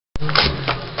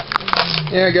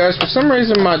Yeah, guys, for some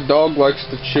reason my dog likes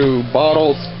to chew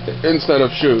bottles instead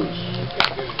of shoes.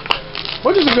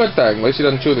 Which is a good thing, at least he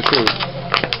doesn't chew the shoes.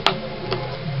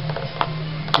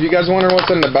 If you guys wonder what's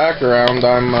in the background,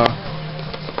 I'm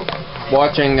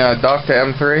watching Dr.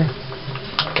 M3.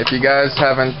 If you guys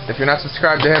if you're not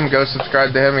subscribed to him, go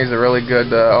subscribe to him. He's a really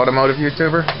good automotive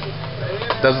YouTuber.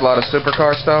 Does a lot of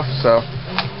supercar stuff, so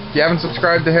if you haven't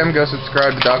subscribed to him, go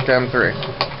subscribe to Dr. M3.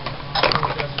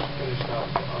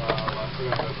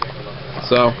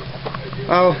 So,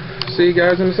 I'll see you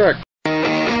guys in a sec.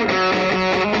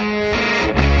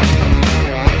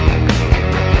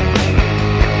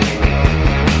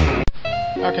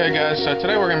 Okay guys, so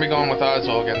today we're going to be going with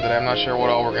Oswald again today. I'm not sure what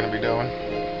all we're going to be doing.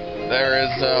 There is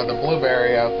the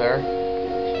blueberry out there.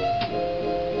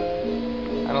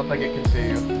 I don't think it can see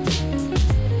you.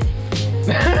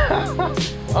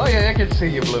 Oh yeah, it can see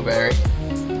you, blueberry.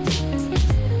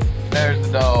 There's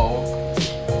the dog.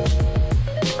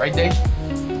 Right, Dave?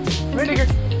 Come here, Digger.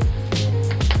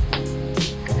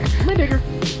 Come here, Digger.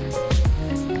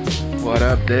 What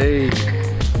up, Dave?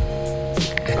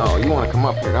 Oh, you want to come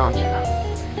up here, don't you?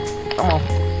 Come on.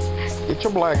 Get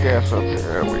your black ass up here.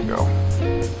 There we go.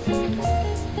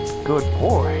 Good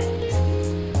boy.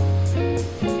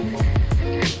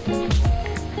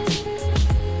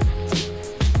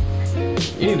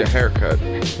 You need a haircut.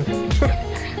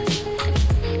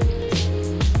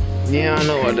 Yeah, I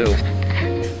know I do.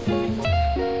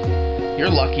 Your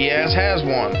lucky ass has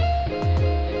one.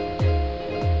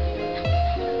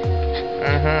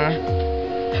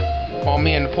 While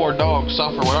me and the poor dog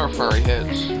suffer with our furry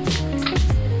heads.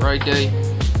 Right, Dave?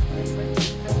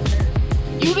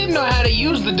 You didn't know how to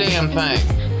use the damn thing.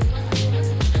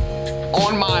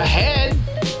 On my head?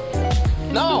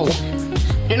 No.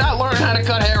 You're not learning how to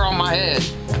cut hair on my head.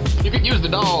 You could use the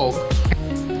dog.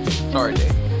 Sorry,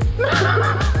 Dave.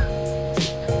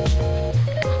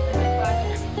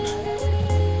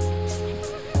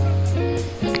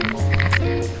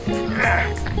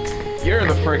 You're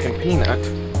the freaking peanut.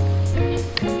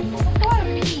 What a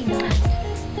peanut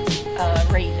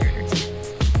razor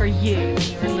for you when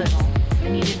you were little,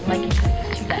 and you didn't like it because it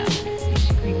was too loud. You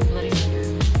screamed bloody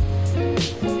murder.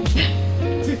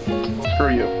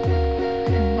 Screw you.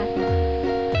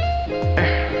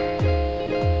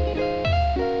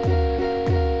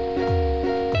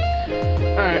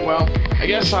 Alright, well, I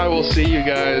guess I will see you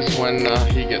guys when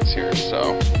he gets here,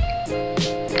 so.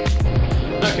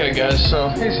 Okay guys, so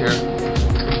he's here.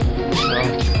 So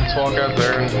let's walk out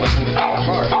there and listen to the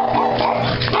car.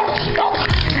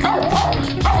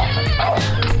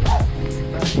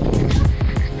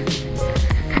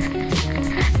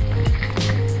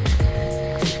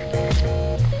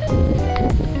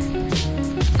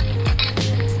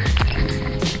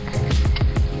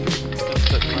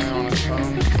 Sitting there on his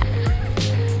phone.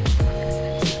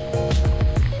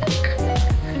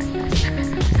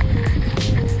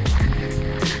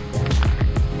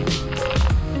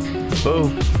 Boo.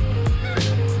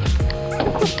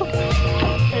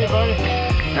 Hey, buddy.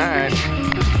 Alright.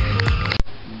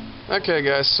 Okay,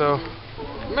 guys, so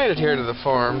we made it here to the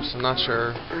farms. I'm not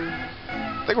sure.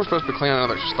 I think we're supposed to be cleaning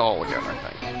another stall again, I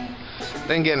think.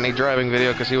 Didn't get any driving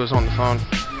video because he was on the phone.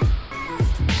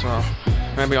 So,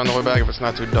 maybe on the way back if it's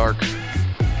not too dark.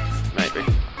 Maybe.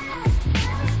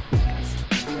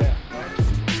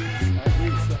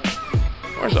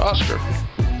 Where's Oscar?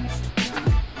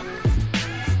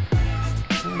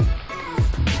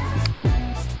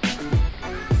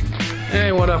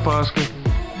 Hey, what up, Oscar?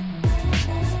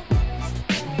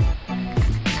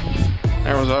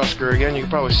 There was Oscar again. You can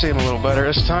probably see him a little better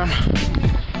this time.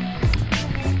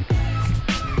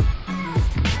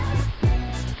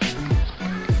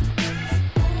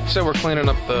 So we're cleaning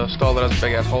up the stall that has a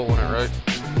big ass hole in it, right?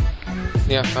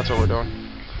 Yeah, that's what we're doing.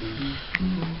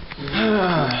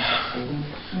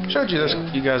 Showed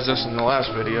you guys this in the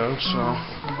last video, so.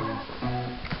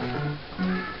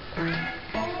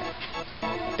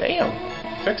 Damn,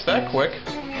 fixed that quick.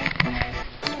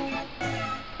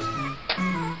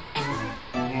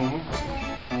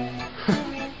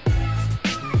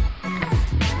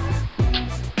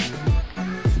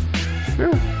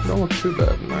 Yeah, don't look too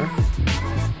bad in there.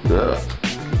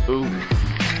 Ooh.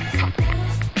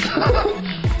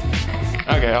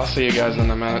 Okay, I'll see you guys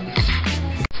in a minute.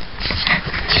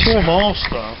 Small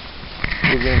stuff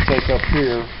We're gonna take up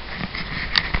here.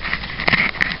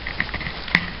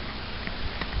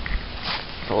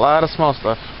 A lot of small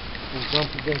stuff. and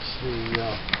jump against the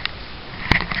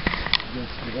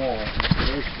wall.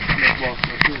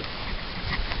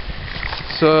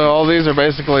 So all these are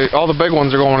basically, all the big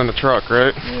ones are going in the truck,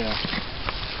 right? Yeah.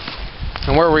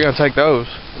 And where are we going to take those?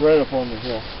 Right up on the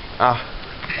hill. Ah.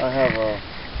 I have a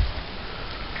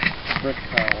brick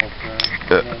pile up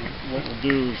there. And then what we'll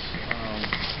do is,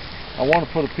 I want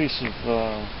to put a piece of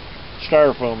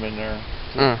styrofoam in there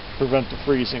to prevent the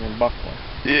freezing and buckling.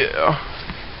 Yeah.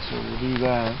 So we'll do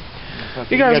that.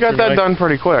 You guys got that done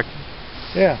pretty quick.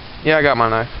 Yeah. Yeah, I got my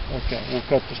knife. Okay, we'll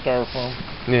cut the styrofoam.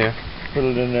 Yeah. Put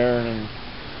it in there and then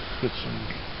get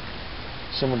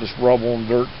some of this rubble and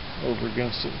dirt over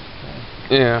against it.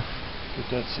 Yeah. Get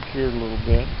that secured a little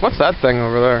bit. What's that thing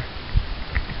over there?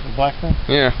 The black thing?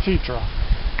 Yeah. Feed trough.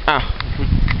 Ah. We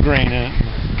put grain in it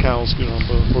and the cows get on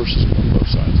both, horses get on both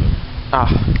sides of it. Ah.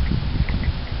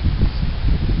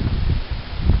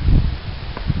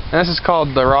 And this is called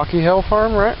the Blocky Hill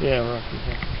Farm, right? Yeah, Rocky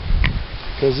Hill.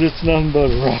 Because it's nothing but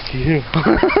a rocky hill.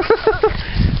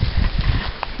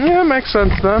 Yeah, that makes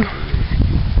sense then.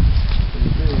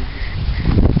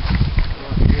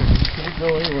 Go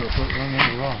anywhere to put one in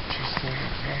the rocks.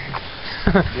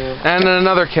 And in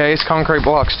another case, concrete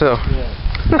blocks too. Yeah.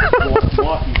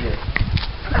 Blocky Hill.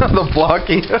 The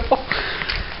Blocky Hill.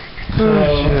 So,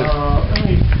 Oh, shit.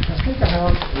 I think I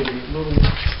have a little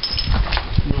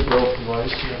belt device.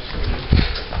 Yes, I do.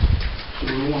 So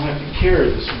we won't have to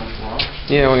carry this much rocks.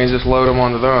 Yeah, we can just load them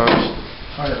onto those.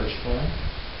 Tire is flat.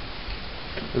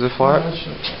 Is it flat?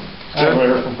 I have an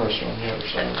air compressor on the other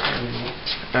side.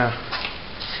 Yeah.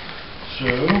 So,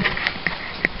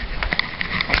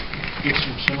 get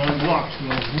some cement blocks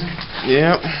going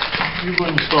here. Yep. You go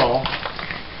install.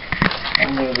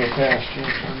 I'm going to go past you.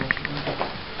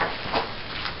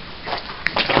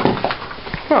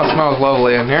 Well, it smells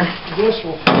lovely in here. This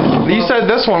will. You said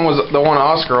this one was the one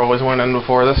Oscar always went in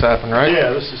before this happened, right?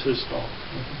 Yeah, this is his stall.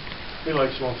 He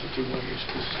likes one for 2 windows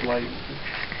because it's light.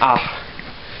 Ah.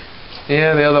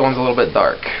 Yeah, the other one's a little bit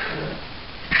dark. Yeah.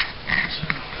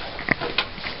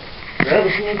 Grab a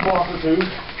cement block or two.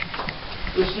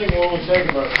 This thing will only take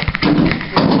about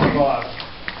 5.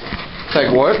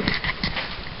 Take what?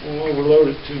 Won't overload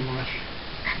it too much.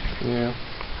 Yeah.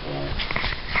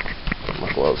 Put my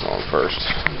gloves on first.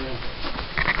 Yeah.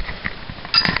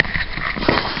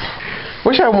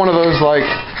 Wish I had one of those, like,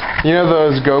 you know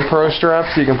those GoPro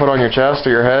straps you can put on your chest or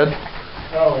your head?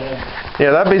 Oh, yeah. Yeah,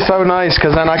 that'd be so nice,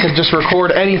 because then I could just record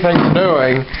anything I'm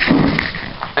doing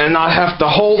and not have to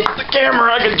hold the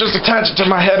camera. I could just attach it to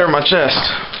my head or my chest.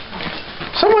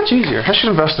 So much easier. I should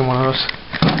invest in one of those.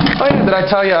 Oh yeah, did I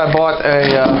tell you I bought a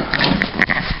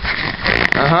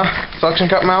suction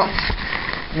cup mount?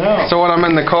 No. So when I'm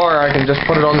in the car, I can just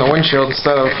put it on the windshield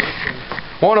instead of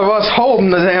one of us holding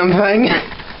the damn thing.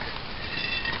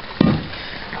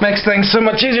 Makes things so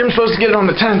much easier. I'm supposed to get it on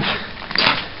the 10th.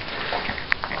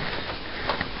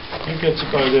 I think that's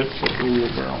about it for the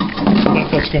wheelbarrow.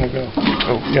 That's going to go.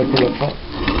 Oh. You got to put it up front.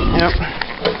 Yep.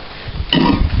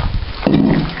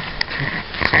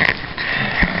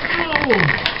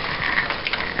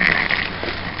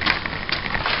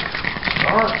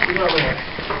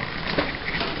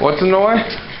 What's in the way?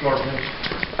 Scarface.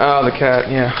 Oh, the cat,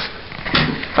 yeah.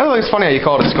 I think it's funny how you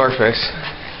call it a Scarface.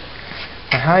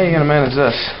 How are you going to manage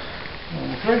this?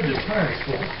 I'm afraid the tire's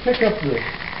full. Pick up the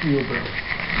wheelbarrow.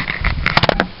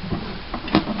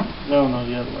 No,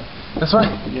 the other way. This way?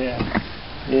 Yeah.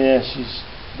 Yeah, she's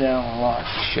down a lot.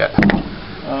 Shit.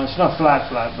 It's not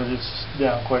flat, but it's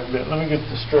down quite a bit. Let me get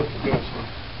the strip that goes with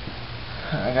it.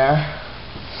 Okay.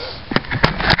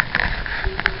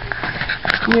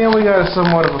 Yeah, we got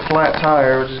somewhat of a flat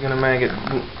tire, which is going to make it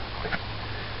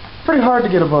pretty hard to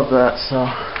get above that, so.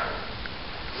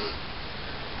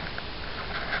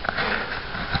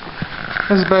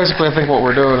 This is basically, I think, what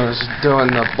we're doing is doing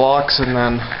the blocks and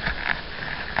then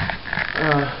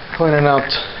cleaning out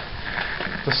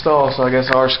the stall, so I guess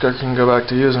Oscar can go back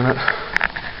to using it.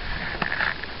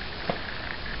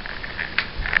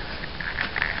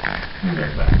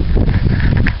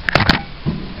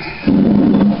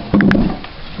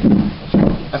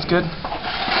 That's good.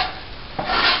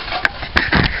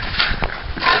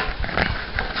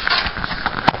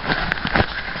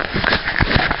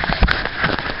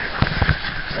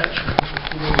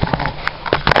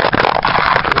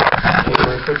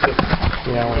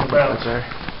 Yeah, I want to put that there.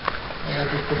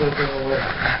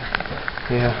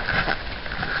 Yeah.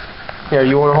 Yeah,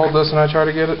 you want to hold this and I try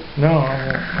to get it? No,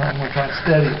 I'm going to try to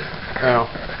steady it. Oh.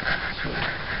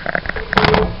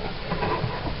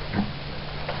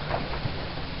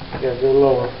 Yeah, go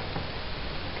lower.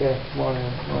 Okay, come on in.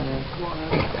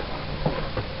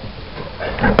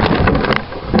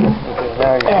 Okay,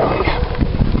 there you go.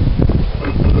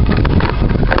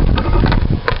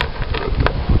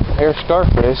 Here's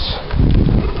Scarface.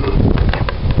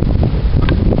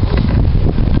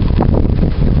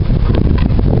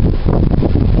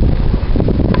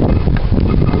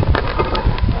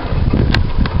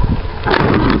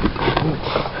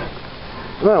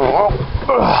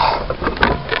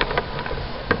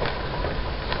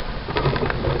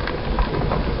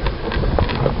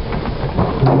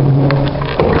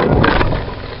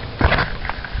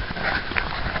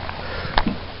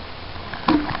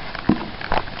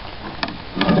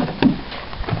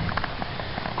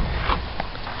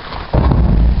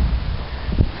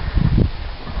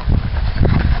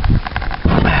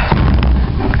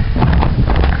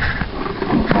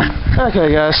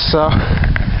 Okay guys, so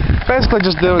basically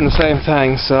just doing the same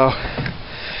thing, so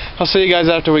I'll see you guys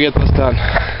after we get this done.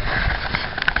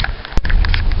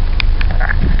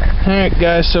 Alright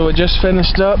guys, so we just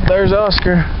finished up. There's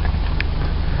Oscar.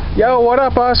 Yo, what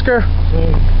up Oscar?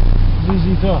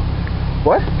 ZZ Top.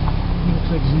 What? He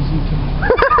looks like ZZ Top.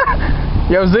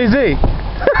 Yo ZZ.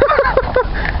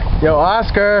 Yo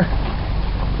Oscar.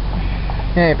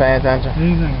 He ain't paying attention.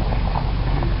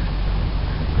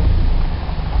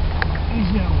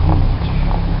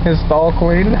 His stall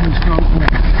clean. His stall clean.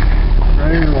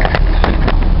 Ready to walk.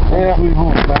 Yeah. We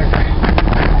home back.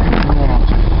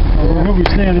 He'll be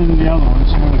standing in the other one,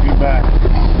 so when we get back.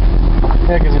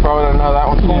 Yeah, because he probably doesn't know that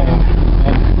one's clean.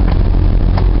 Yeah.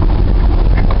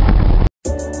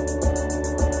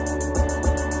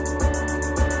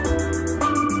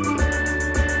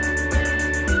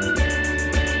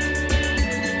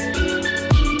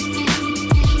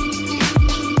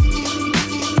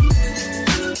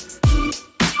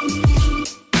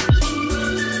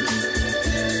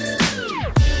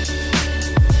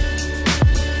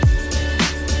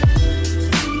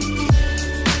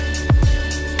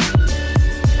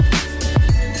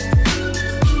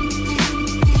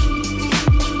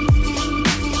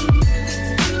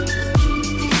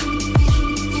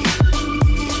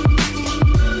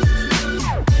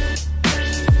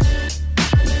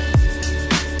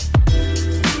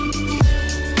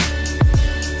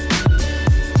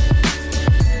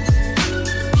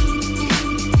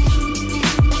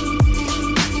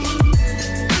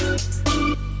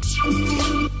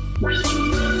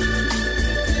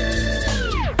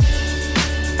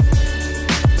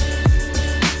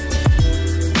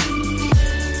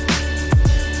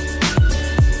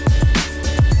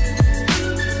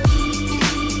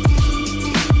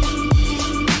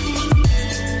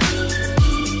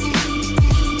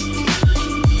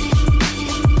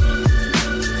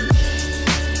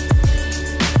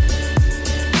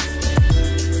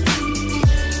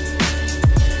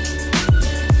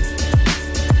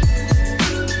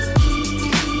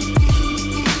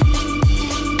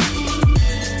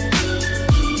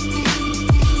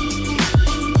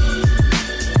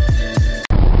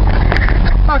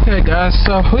 Okay guys,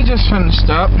 so we just finished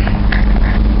up.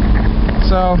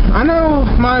 So, I know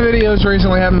my videos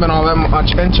recently haven't been all that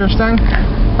much interesting.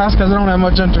 That's because I don't have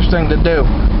much interesting to do.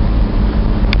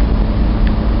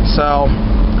 So,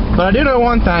 but I do know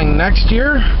one thing. Next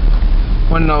year,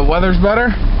 when the weather's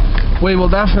better, we will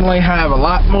definitely have a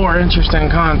lot more interesting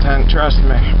content, trust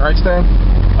me. Right, Stan?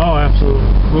 Oh, absolutely.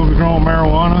 We'll be growing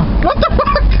marijuana. What the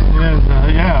fuck? And,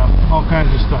 yeah, all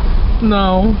kinds of stuff.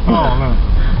 No. Oh, no.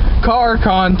 Car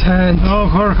content. Oh,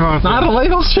 car content. Not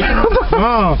illegal shit.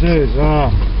 Oh, jeez.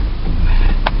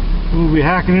 We'll be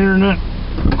hacking internet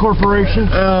corporations.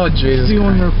 Oh, Jesus.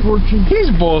 Stealing their fortune. He's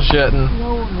bullshitting.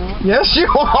 No, we're not. Yes, you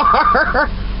are.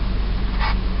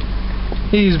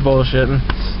 He's bullshitting.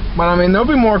 But I mean, there'll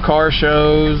be more car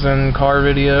shows and car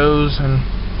videos, and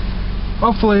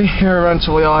hopefully here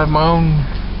eventually I'll have my own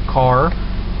car.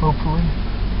 Hopefully.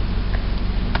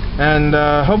 And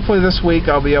hopefully this week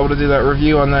I'll be able to do that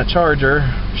review on that charger,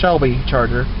 Shelby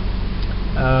charger.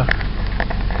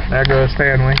 There goes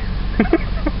Stanley.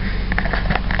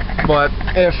 But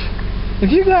if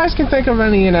you guys can think of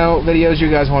any, videos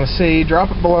you guys want to see, drop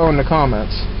it below in the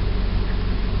comments.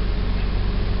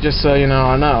 Just so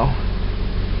I know.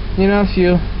 If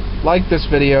you like this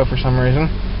video for some reason,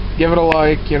 give it a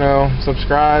like,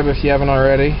 subscribe if you haven't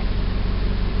already.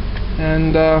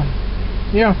 And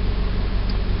yeah.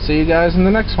 See you guys in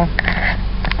the next one.